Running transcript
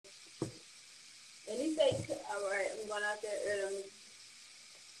And he say, all right, I'm going out there early.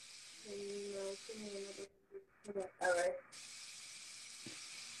 All right.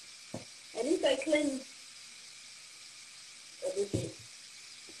 And he say, clean. This is.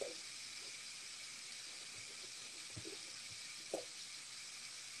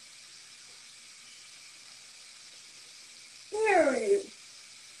 Period.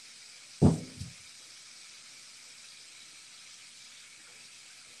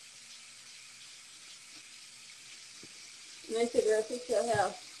 Next girl, fix your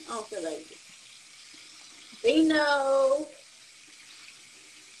house. I don't feel like it. Bino.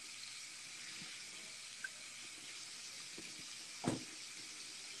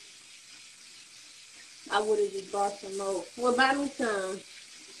 I would have just bought some more. Well, buy me some.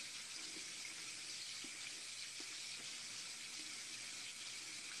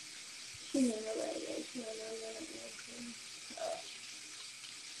 She never like that. She never like that.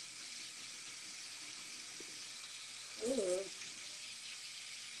 Ooh.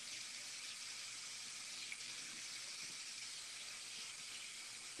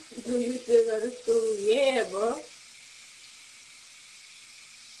 Do you still go to school? Yeah, bro.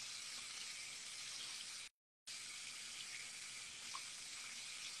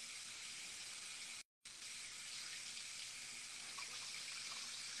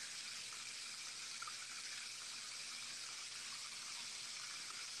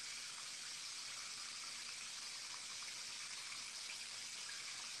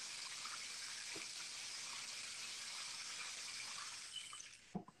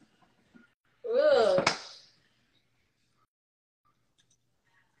 Ugh.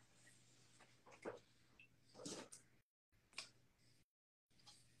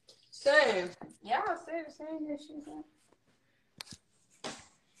 Same. Y'all say the same as she said.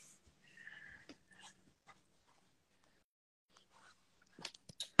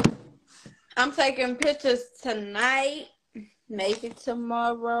 I'm taking pictures tonight, maybe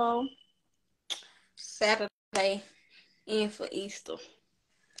tomorrow, Saturday, and for Easter.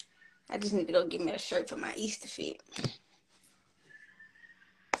 I just need to go get me a shirt for my Easter fit.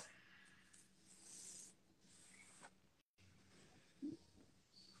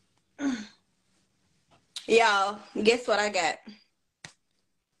 Y'all, guess what I got?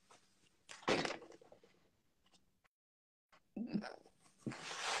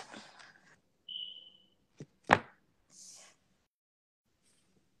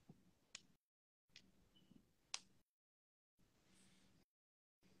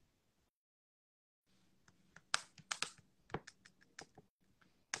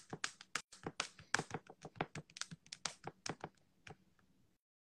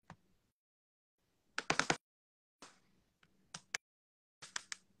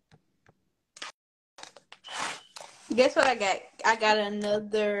 Guess what I got? I got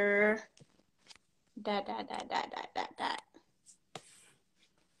another dot. I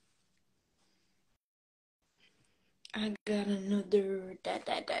got another dot.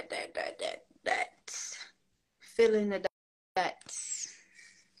 Fill in the dots.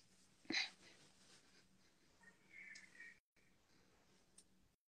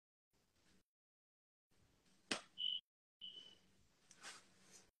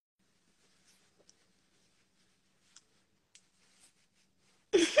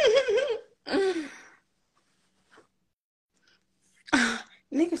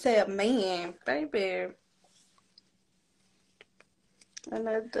 Nigga say a man, baby.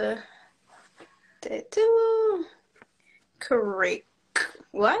 Another tattoo. Correct.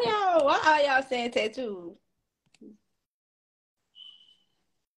 Why are y'all saying tattoo?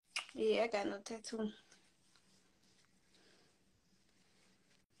 Yeah, I got no tattoo.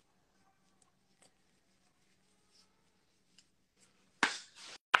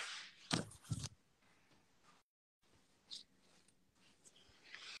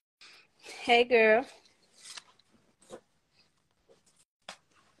 Hey, girl.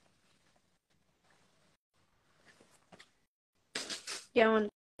 Y'all want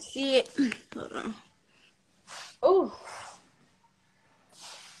to see it? Hold on. Oh.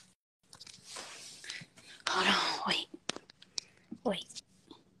 Hold on. Wait.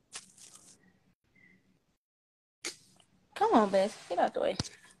 Come on, Bess. Get out the way.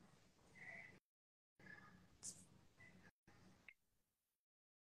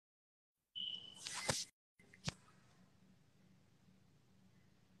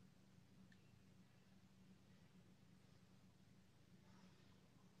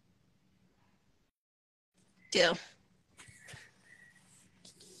 Yeah.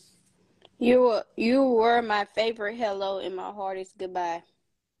 You were my favorite hello, and my heart is goodbye.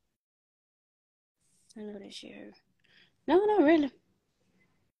 I know that shit hurt. No, not really.